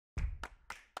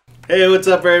Hey, what's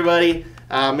up, everybody?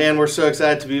 Man, we're so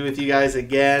excited to be with you guys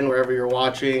again, wherever you're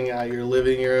watching, your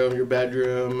living room, your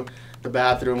bedroom, the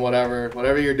bathroom,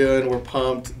 whatever you're doing. We're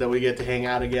pumped that we get to hang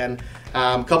out again.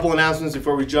 Couple announcements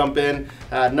before we jump in.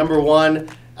 Number one,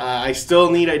 I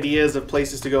still need ideas of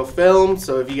places to go film.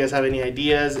 So if you guys have any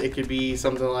ideas, it could be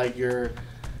something like your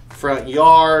front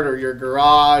yard or your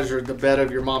garage or the bed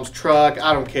of your mom's truck.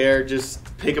 I don't care. Just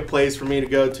pick a place for me to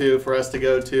go to, for us to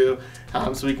go to,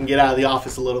 so we can get out of the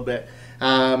office a little bit.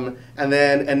 And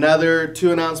then another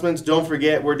two announcements. Don't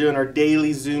forget, we're doing our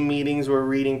daily Zoom meetings. We're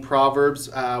reading Proverbs,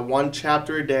 one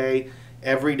chapter a day,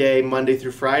 every day, Monday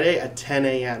through Friday at 10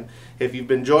 a.m. If you've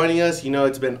been joining us, you know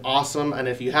it's been awesome. And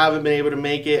if you haven't been able to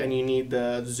make it and you need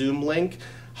the Zoom link,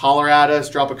 holler at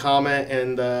us, drop a comment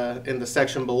in the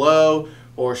section below,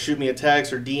 or shoot me a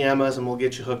text or DM us and we'll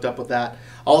get you hooked up with that.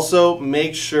 Also,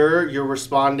 make sure you're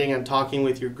responding and talking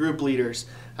with your group leaders.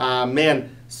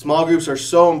 Man, small groups are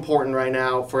so important right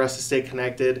now for us to stay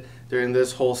connected during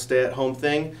this whole stay-at-home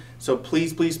thing. So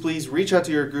please, please, please reach out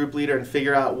to your group leader and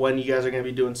figure out when you guys are going to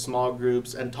be doing small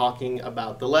groups and talking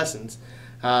about the lessons.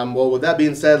 Well, with that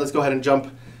being said, let's go ahead and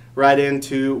jump right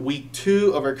into week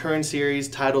 2 of our current series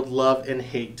titled Love and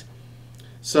Hate.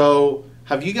 So,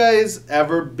 have you guys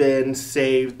ever been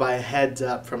saved by a heads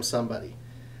up from somebody?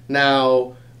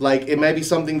 Now, like, it may be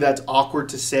something that's awkward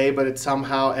to say, but it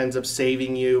somehow ends up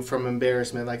saving you from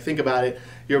embarrassment. Like, think about it.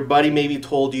 Your buddy maybe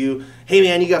told you, hey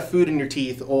man, you got food in your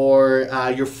teeth, or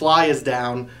your fly is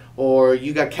down, or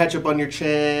you got ketchup on your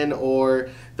chin, or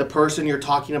the person you're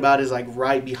talking about is like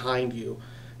right behind you.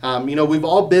 You know, we've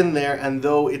all been there, and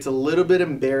though it's a little bit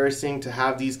embarrassing to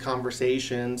have these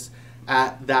conversations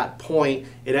at that point,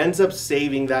 it ends up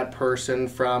saving that person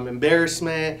from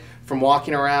embarrassment, from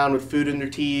walking around with food in their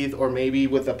teeth, or maybe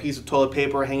with a piece of toilet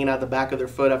paper hanging out the back of their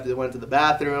foot after they went to the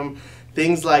bathroom.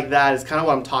 Things like that is kind of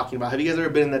what I'm talking about. Have you guys ever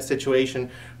been in that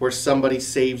situation where somebody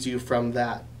saves you from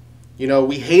that? You know,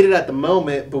 we hate it at the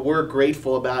moment, but we're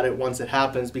grateful about it once it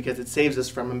happens because it saves us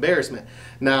from embarrassment.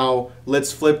 Now,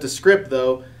 let's flip the script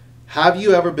though. Have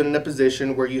you ever been in a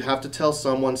position where you have to tell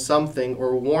someone something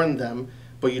or warn them,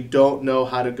 but you don't know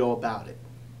how to go about it?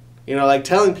 You know, like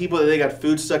telling people that they got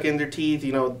food stuck in their teeth,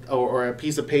 you know, or a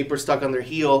piece of paper stuck on their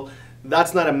heel,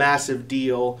 that's not a massive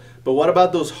deal. But what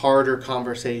about those harder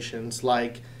conversations,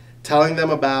 like telling them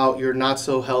about your not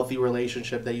so healthy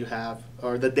relationship that you have,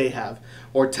 or that they have,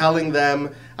 or telling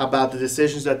them about the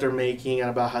decisions that they're making and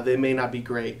about how they may not be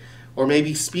great, or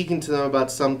maybe speaking to them about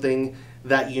something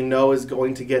that you know is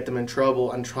going to get them in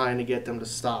trouble and trying to get them to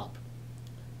stop?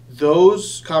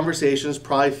 Those conversations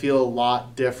probably feel a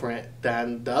lot different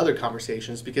than the other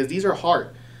conversations because these are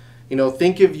hard. You know,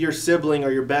 think if your sibling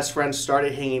or your best friend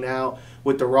started hanging out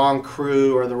with the wrong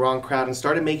crew or the wrong crowd and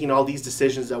started making all these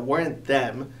decisions that weren't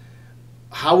them.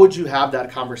 How would you have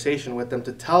that conversation with them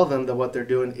to tell them that what they're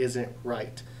doing isn't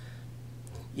right?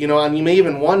 You know, and you may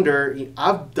even wonder,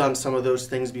 I've done some of those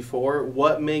things before.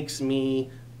 What makes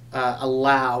me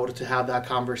allowed to have that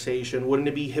conversation? Wouldn't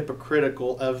it be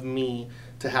hypocritical of me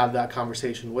to have that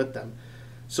conversation with them?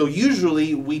 So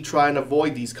usually we try and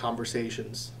avoid these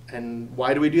conversations. And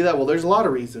why do we do that? Well, there's a lot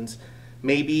of reasons.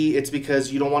 Maybe it's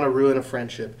because you don't want to ruin a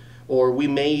friendship, or we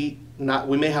may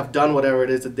have done whatever it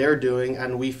is that they're doing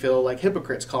and we feel like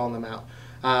hypocrites calling them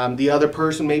out. The other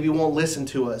person maybe won't listen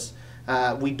to us.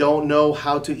 We don't know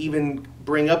how to even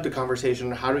bring up the conversation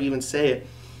or how to even say it.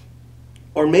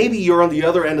 Or maybe you're on the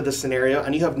other end of the scenario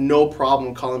and you have no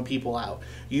problem calling people out.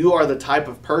 You are the type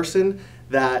of person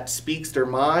that speaks their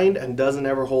mind and doesn't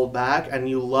ever hold back, and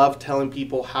you love telling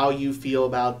people how you feel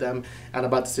about them and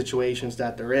about the situations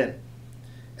that they're in.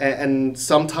 And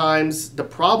sometimes the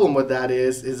problem with that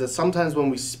is that sometimes when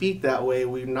we speak that way,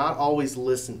 we're not always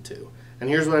listened to. And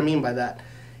here's what I mean by that.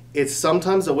 It's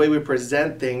sometimes the way we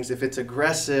present things, if it's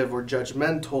aggressive or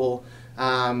judgmental,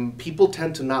 people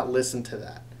tend to not listen to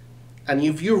that. And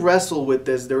if you wrestle with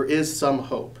this, there is some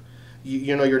hope.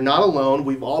 You know, you're not alone.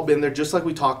 We've all been there, just like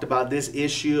we talked about this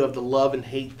issue of the love and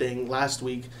hate thing last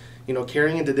week, you know,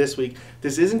 carrying into this week.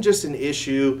 This isn't just an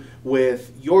issue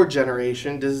with your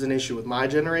generation. This is an issue with my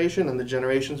generation and the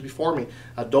generations before me.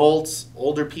 Adults,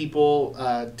 older people,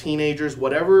 teenagers,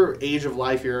 whatever age of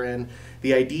life you're in,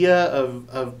 the idea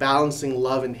of balancing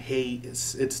love and hate,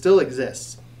 it still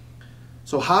exists.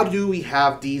 So how do we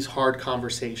have these hard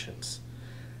conversations?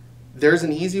 There's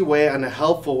an easy way and a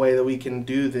helpful way that we can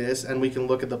do this, and we can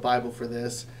look at the Bible for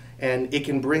this, and it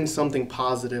can bring something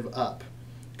positive up.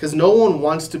 Because no one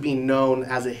wants to be known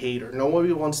as a hater. No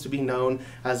one wants to be known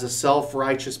as a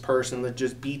self-righteous person that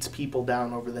just beats people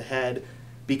down over the head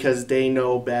because they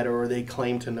know better or they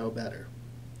claim to know better.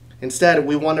 Instead,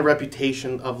 we want a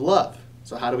reputation of love.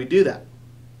 So how do we do that?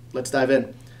 Let's dive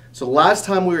in. So last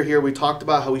time we were here, we talked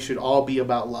about how we should all be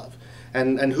about love.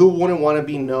 And who wouldn't want to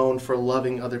be known for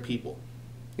loving other people?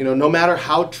 You know, no matter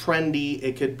how trendy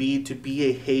it could be to be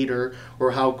a hater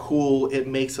or how cool it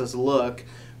makes us look,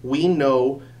 we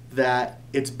know that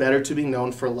it's better to be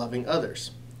known for loving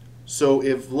others. So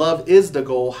if love is the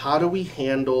goal, how do we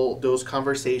handle those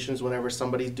conversations whenever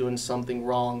somebody's doing something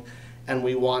wrong and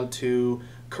we want to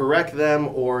correct them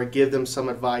or give them some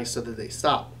advice so that they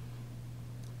stop?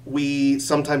 We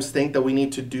sometimes think that what we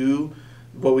need to do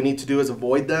is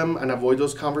avoid them and avoid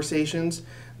those conversations.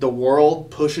 The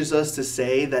world pushes us to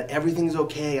say that everything's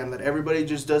okay and that everybody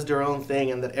just does their own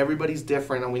thing and that everybody's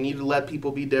different and we need to let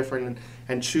people be different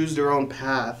and choose their own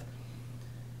path.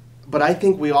 But I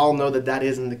think we all know that that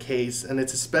isn't the case, and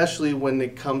it's especially when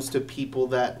it comes to people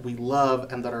that we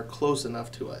love and that are close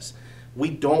enough to us. We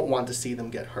don't want to see them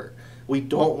get hurt. We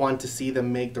don't want to see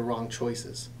them make the wrong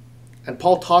choices. And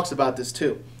Paul talks about this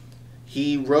too.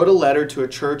 He wrote a letter to a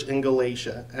church in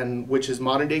Galatia, which is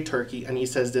modern-day Turkey, and he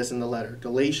says this in the letter.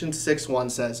 Galatians 6:1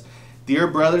 says, "Dear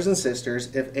brothers and sisters,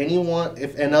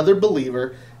 if another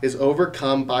believer is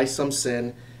overcome by some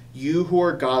sin, you who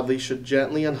are godly should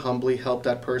gently and humbly help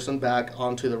that person back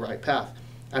onto the right path.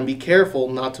 And be careful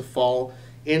not to fall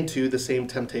into the same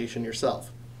temptation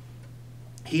yourself."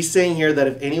 He's saying here that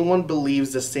if anyone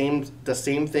believes the same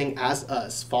thing as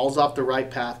us, falls off the right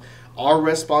path, our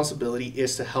responsibility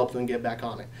is to help them get back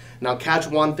on it. Now catch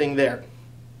one thing there.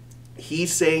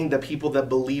 He's saying that people that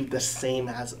believe the same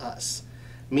as us,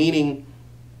 meaning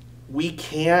we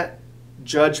can't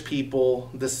judge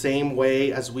people the same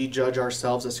way as we judge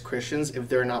ourselves as Christians if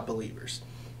they're not believers.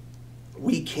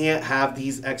 We can't have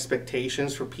these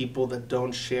expectations for people that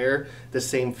don't share the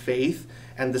same faith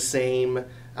and the same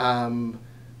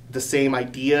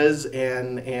ideas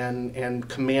and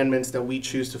commandments that we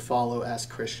choose to follow as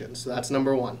Christians. So that's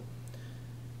number one.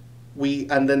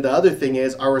 And then the other thing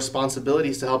is our responsibility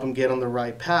is to help them get on the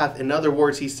right path. In other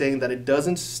words, he's saying that it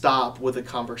doesn't stop with a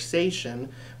conversation.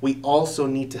 We also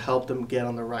need to help them get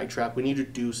on the right track. We need to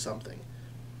do something.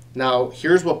 Now,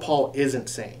 here's what Paul isn't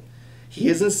saying. He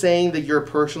isn't saying that you're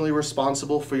personally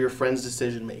responsible for your friend's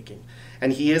decision making.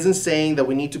 And he isn't saying that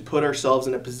we need to put ourselves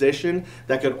in a position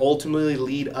that could ultimately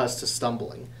lead us to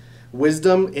stumbling.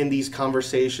 Wisdom in these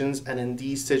conversations and in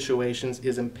these situations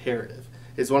is imperative.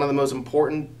 It's one of the most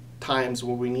important times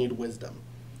where we need wisdom.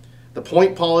 The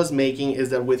point Paul is making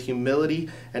is that with humility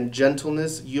and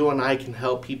gentleness, you and I can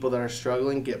help people that are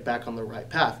struggling get back on the right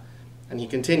path. And he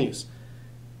continues.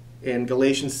 In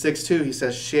Galatians 6:2, he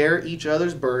says, "Share each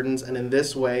other's burdens and in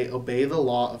this way obey the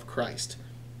law of Christ."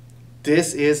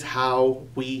 This is how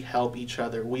we help each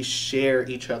other. We share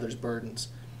each other's burdens.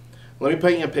 Let me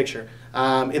paint you a picture.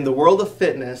 In the world of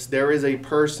fitness, there is a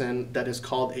person that is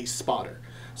called a spotter.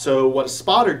 So what a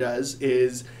spotter does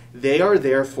is they are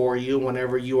there for you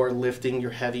whenever you are lifting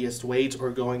your heaviest weights or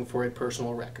going for a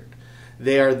personal record.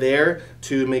 They are there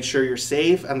to make sure you're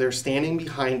safe, and they're standing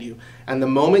behind you. And the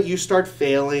moment you start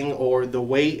failing or the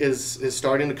weight is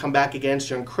starting to come back against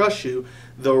you and crush you,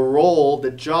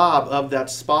 the job of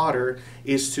that spotter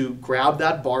is to grab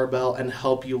that barbell and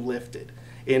help you lift it.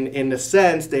 In a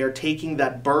sense, they are taking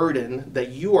that burden that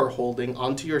you are holding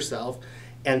onto yourself,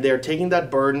 and they're taking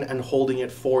that burden and holding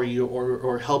it for you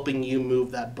or helping you move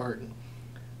that burden.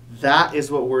 That is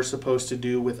what we're supposed to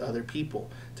do with other people.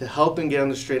 To help them get on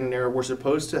the straight and narrow, we're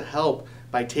supposed to help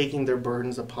by taking their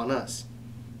burdens upon us.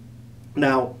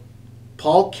 Now,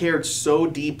 Paul cared so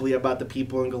deeply about the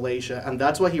people in Galatia, and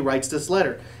that's why he writes this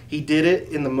letter. He did it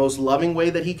in the most loving way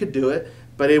that he could do it,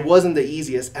 but it wasn't the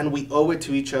easiest, and we owe it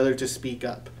to each other to speak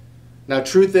up. Now,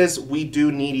 truth is, we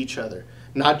do need each other,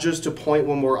 not just to point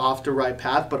when we're off the right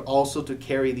path, but also to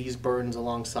carry these burdens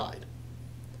alongside.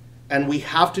 And we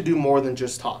have to do more than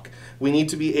just talk. We need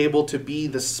to be able to be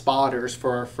the spotters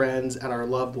for our friends and our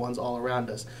loved ones all around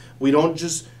us. We don't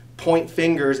just point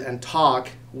fingers and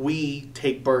talk, we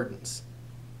take burdens.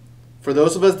 For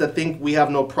those of us that think we have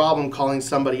no problem calling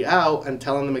somebody out and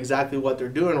telling them exactly what they're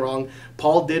doing wrong,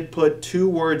 Paul did put 2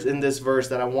 words in this verse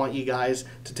that I want you guys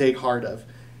to take heart of.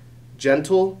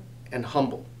 Gentle and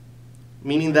humble.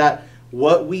 Meaning that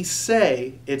what we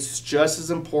say, it's just as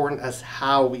important as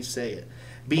how we say it.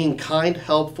 Being kind,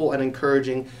 helpful, and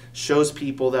encouraging shows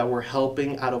people that we're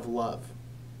helping out of love.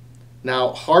 Now,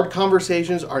 hard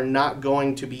conversations are not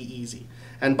going to be easy.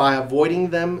 And by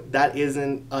avoiding them, that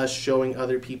isn't us showing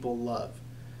other people love.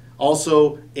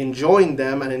 Also, enjoying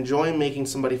them and enjoying making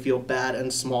somebody feel bad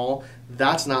and small,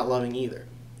 that's not loving either.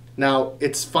 Now,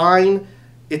 it's fine.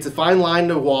 It's a fine line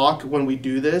to walk when we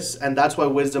do this, and that's why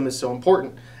wisdom is so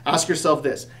important. Ask yourself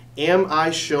this: am I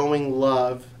showing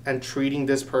love and treating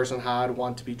this person how I'd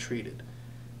want to be treated?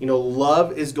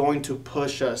 Love is going to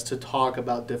push us to talk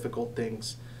about difficult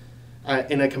things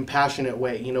in a compassionate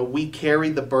way. We carry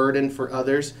the burden for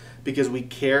others because we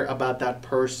care about that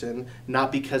person,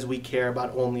 not because we care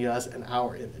about only us and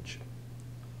our image.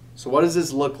 So what does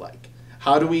this look like?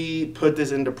 How do we put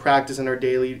this into practice in our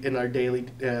daily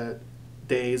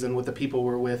days and with the people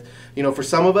we're with? For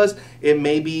some of us, it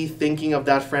may be thinking of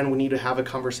that friend we need to have a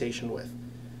conversation with.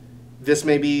 This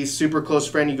may be super close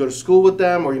friend, you go to school with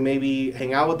them, or you maybe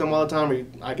hang out with them all the time, or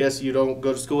I guess you don't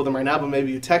go to school with them right now, but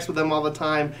maybe you text with them all the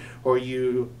time, or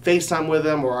you FaceTime with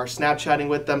them, or are Snapchatting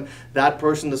with them. That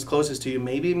person that's closest to you,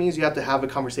 maybe it means you have to have a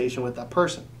conversation with that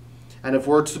person. And if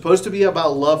we're supposed to be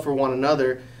about love for one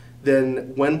another,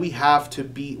 then when we have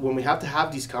to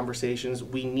have these conversations,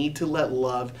 we need to let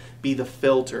love be the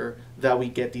filter that we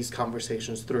get these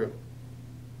conversations through.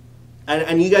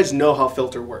 And you guys know how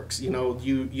filter works.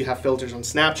 You have filters on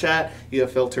Snapchat, you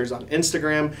have filters on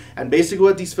Instagram, and basically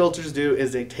what these filters do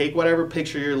is they take whatever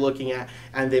picture you're looking at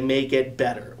and they make it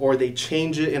better, or they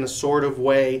change it in a sort of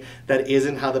way that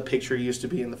isn't how the picture used to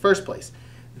be in the first place.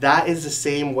 That is the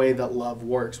same way that love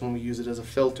works when we use it as a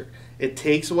filter. It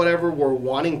takes whatever we're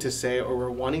wanting to say or we're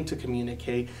wanting to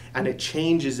communicate, and it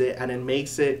changes it and it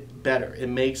makes it better. It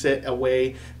makes it a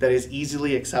way that is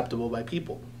easily acceptable by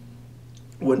people.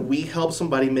 When we help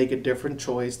somebody make a different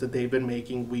choice that they've been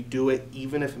making, we do it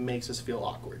even if it makes us feel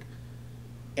awkward.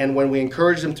 And when we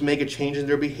encourage them to make a change in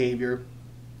their behavior,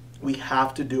 we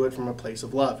have to do it from a place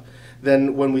of love.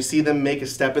 Then when we see them make a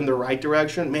step in the right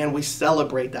direction, man, we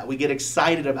celebrate that. We get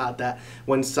excited about that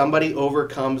when somebody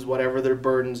overcomes whatever their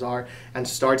burdens are and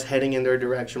starts heading in their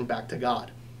direction back to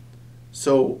God.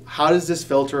 So how does this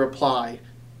filter apply?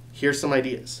 Here's some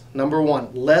ideas. Number one,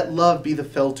 let love be the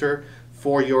filter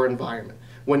for your environment.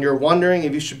 When you're wondering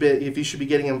if you should be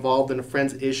getting involved in a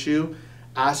friend's issue,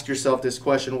 ask yourself this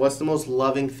question: what's the most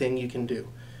loving thing you can do?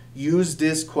 Use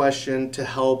this question to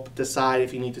help decide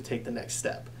if you need to take the next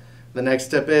step. The next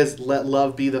step is let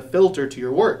love be the filter to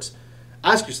your words.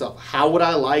 Ask yourself, how would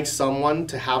I like someone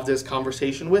to have this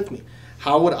conversation with me?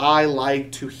 How would I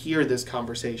like to hear this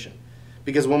conversation?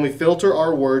 Because when we filter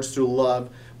our words through love,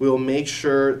 we will make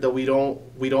sure that we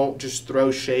don't just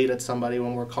throw shade at somebody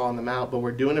when we're calling them out, but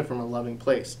we're doing it from a loving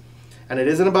place. And it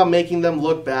isn't about making them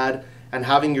look bad and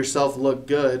having yourself look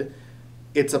good.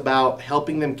 It's about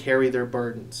helping them carry their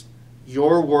burdens.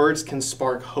 Your words can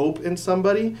spark hope in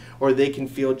somebody, or they can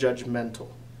feel judgmental.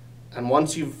 And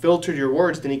once you've filtered your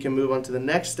words, then you can move on to the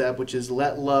next step, which is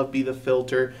let love be the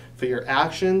filter for your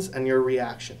actions and your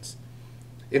reactions.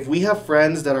 If we have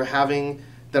friends that are having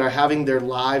their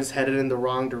lives headed in the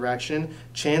wrong direction,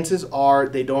 chances are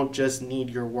they don't just need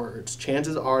your words.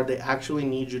 Chances are they actually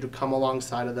need you to come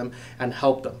alongside of them and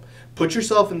help them. Put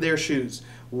yourself in their shoes.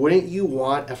 Wouldn't you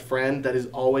want a friend that is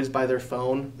always by their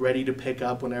phone, ready to pick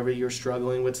up whenever you're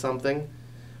struggling with something?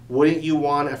 Wouldn't you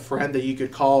want a friend that you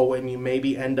could call when you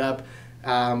maybe end up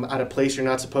at a place you're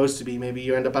not supposed to be? Maybe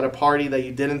you end up at a party that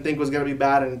you didn't think was going to be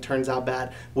bad and it turns out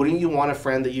bad. Wouldn't you want a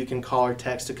friend that you can call or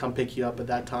text to come pick you up at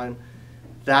that time?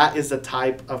 That is the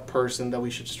type of person that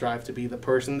we should strive to be, the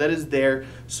person that is there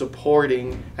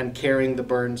supporting and carrying the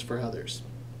burdens for others.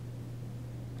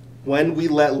 When we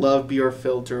let love be our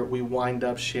filter, we wind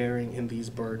up sharing in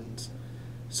these burdens.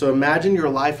 So imagine your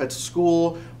life at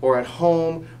school or at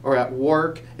home or at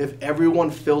work if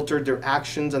everyone filtered their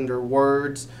actions and their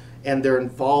words and their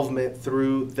involvement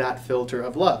through that filter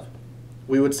of love.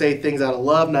 We would say things out of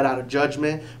love, not out of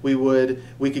judgment. We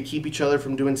could keep each other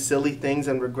from doing silly things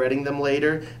and regretting them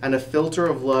later. And a filter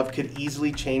of love could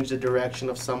easily change the direction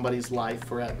of somebody's life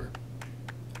forever.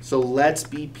 So let's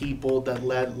be people that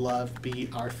let love be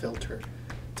our filter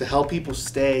to help people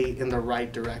stay in the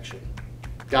right direction.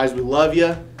 Guys, we love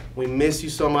you. We miss you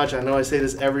so much. I know I say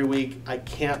this every week. I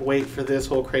can't wait for this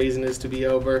whole craziness to be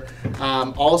over.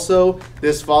 Also,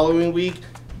 this following week,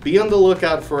 be on the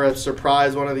lookout for a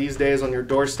surprise one of these days on your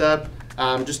doorstep.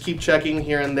 Just keep checking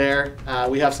here and there.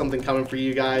 We have something coming for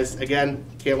you guys. Again,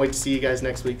 can't wait to see you guys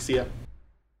next week. See ya.